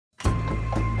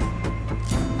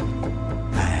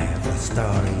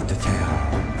story to tell.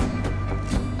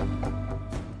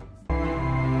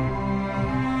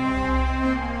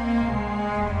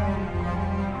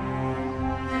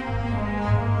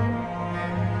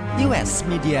 US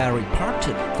media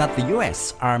reported that the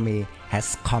US Army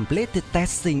has completed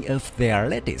testing of their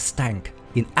latest tank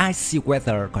in icy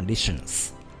weather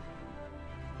conditions.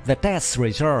 The test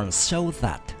results show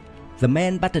that the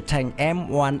main battle tank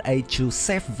M1A2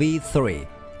 SEPv3,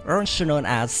 also known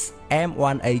as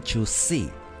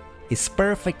M1A2C, is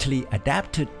perfectly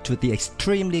adapted to the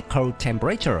extremely cold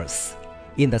temperatures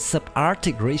in the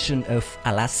subarctic region of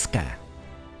Alaska.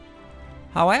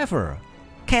 However,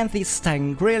 can this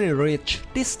tank really reach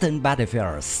distant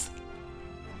battlefields?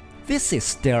 This is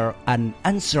still an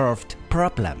unsolved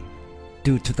problem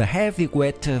due to the heavy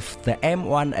weight of the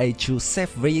M1A2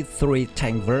 SEPv3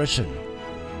 tank version.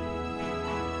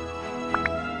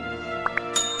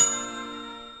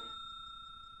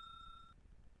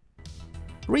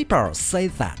 Reports say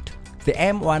that the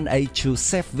M1A2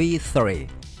 SEPv3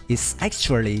 is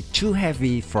actually too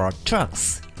heavy for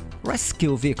trucks,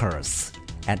 rescue vehicles,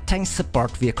 and tank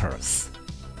support vehicles.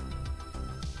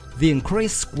 The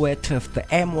increased weight of the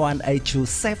M1A2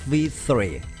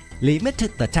 SEPv3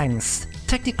 limited the tank's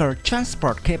technical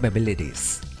transport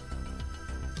capabilities.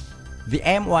 The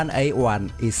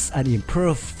M1A1 is an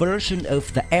improved version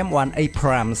of the M1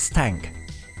 Abrams tank,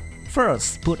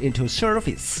 first put into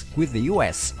service with the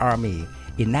US Army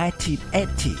in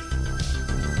 1980.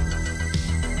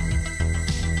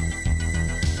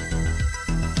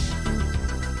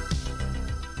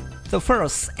 The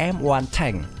first M1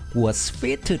 tank was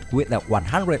fitted with a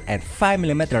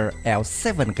 105mm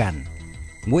L7 gun,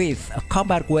 with a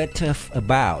combat weight of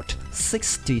about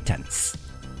 60 tons.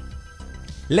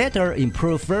 Later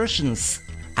improved versions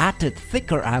added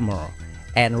thicker armor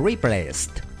and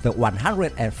replaced the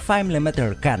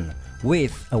 105mm gun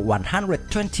with a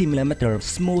 120mm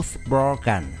smooth-bore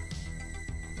gun.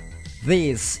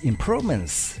 These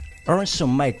improvements also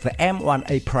make the M1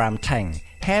 Abrams tank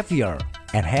heavier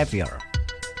and heavier.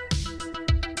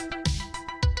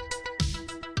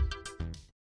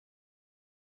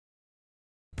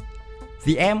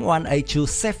 The M1A2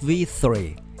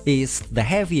 SEPv3 is the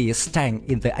heaviest tank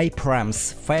in the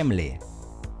Abrams family.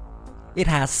 It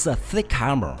has a thick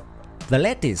armor, the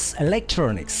latest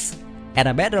electronics, and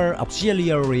a better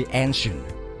auxiliary engine,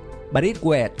 but its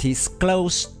weight is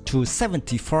close to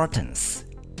 74 tons.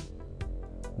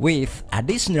 With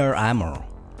additional armor,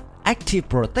 active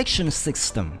protection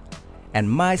system, and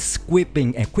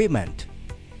mine-sweeping equipment,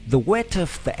 the weight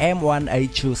of the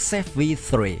M1A2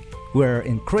 SEPv3 will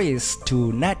increase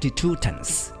to 92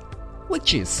 tons,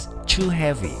 which is too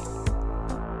heavy.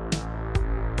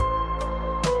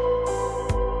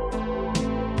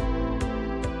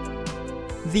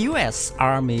 The US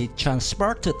Army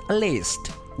transported at least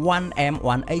one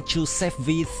M1A2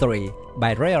 SEPv3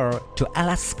 by rail to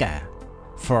Alaska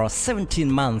for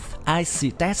 17-month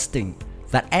icy testing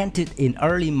that ended in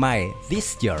early May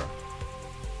this year.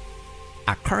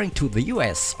 According to the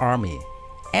US Army,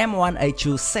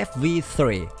 M1A2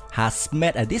 SEPv3 has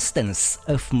made a distance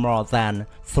of more than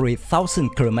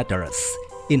 3,000 kilometers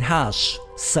in harsh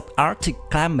subarctic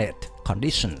climate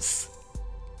conditions.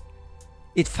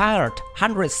 It fired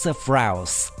hundreds of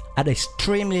rounds at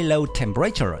extremely low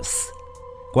temperatures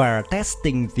while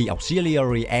testing the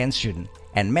auxiliary engine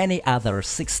and many other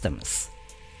systems.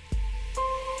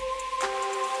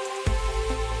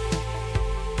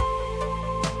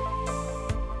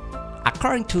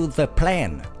 According to the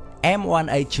plan,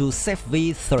 M1A2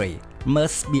 SEPv3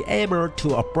 must be able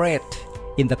to operate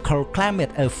in the cold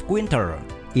climate of winter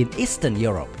in Eastern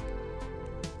Europe.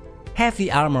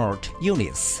 Heavy armored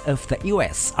units of the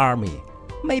US Army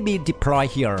may be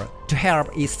deployed here to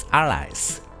help its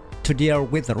allies to deal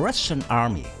with the Russian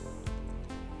Army.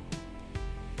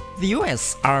 The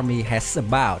US Army has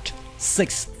about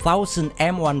 6,000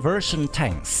 M1 version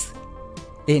tanks,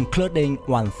 including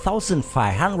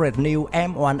 1,500 new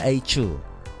M1A2.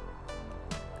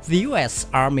 The US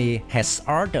Army has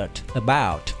ordered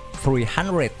about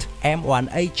 300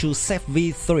 M1A2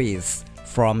 SEPv3s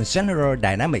from General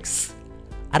Dynamics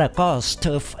at a cost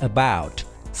of about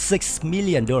 $6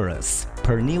 million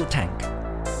per new tank.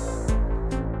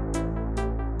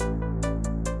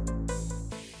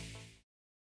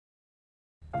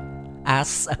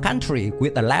 As a country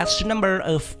with a large number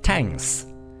of tanks,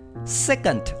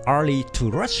 second only to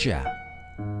Russia,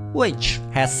 which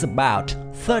has about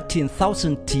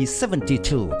 13,000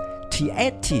 T-72,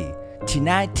 T-80,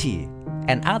 T-90,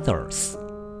 and others.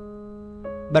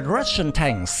 But Russian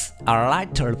tanks are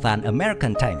lighter than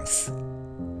American tanks.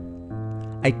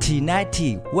 A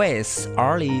T-90 weighs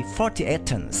only 48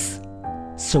 tons,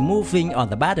 so moving on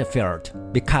the battlefield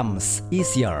becomes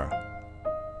easier.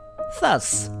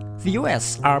 Thus, the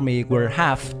US Army will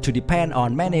have to depend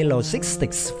on many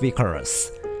logistics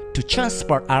vehicles to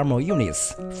transport armor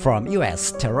units from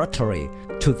US territory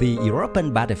to the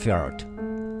European battlefield.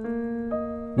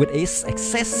 With its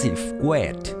excessive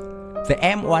weight, the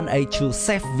M1A2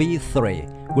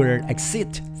 SEPv3 will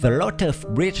exceed the load of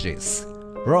bridges,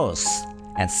 roads,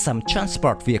 and some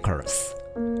transport vehicles.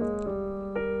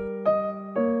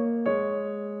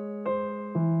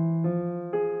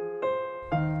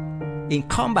 In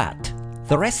combat,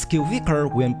 the rescue vehicle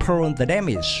will pull the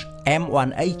damaged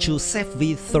M1A2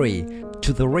 SEPv3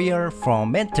 to the rear for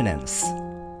maintenance.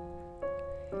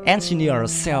 Engineered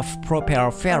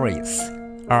self-propelled ferries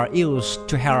are used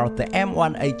to help the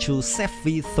M1A2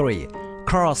 SEPv3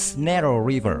 cross narrow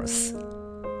rivers.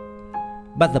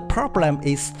 But the problem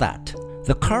is that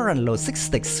the current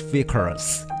logistics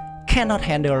vehicles cannot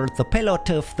handle the payload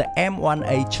of the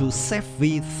M1A2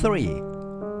 SEPv3.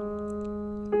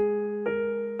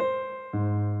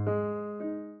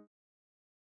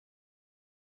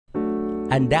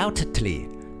 Undoubtedly,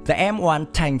 the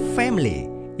M1 tank family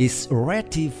is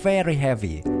already very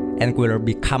heavy and will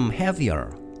become heavier,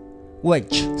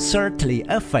 which certainly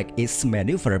affects its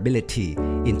maneuverability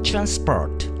in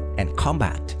transport and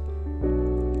combat.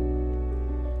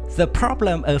 The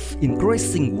problem of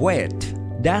increasing weight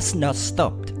does not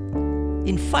stop.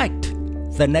 In fact,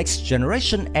 the next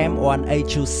generation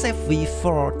M1A2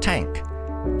 SEPv4 tank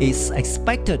is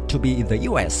expected to be in the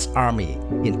US Army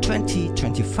in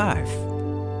 2025.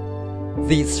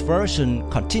 This version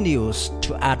continues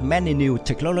to add many new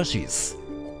technologies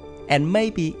and may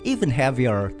be even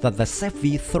heavier than the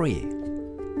SEPv3.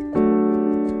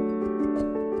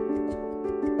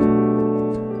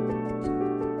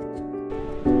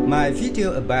 My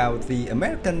video about the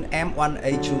American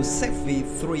M1A2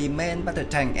 SEPv3 main battle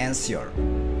tank ends here.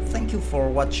 Thank you for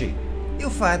watching. If you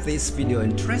find this video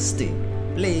interesting,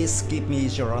 please give me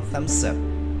your thumbs up.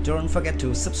 Don't forget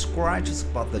to subscribe to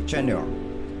support the channel.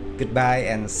 Goodbye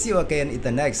and see you again in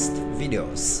the next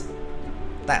videos.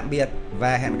 Tạm biệt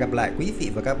và hẹn gặp lại quý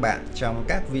vị và các bạn trong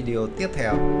các video tiếp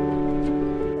theo.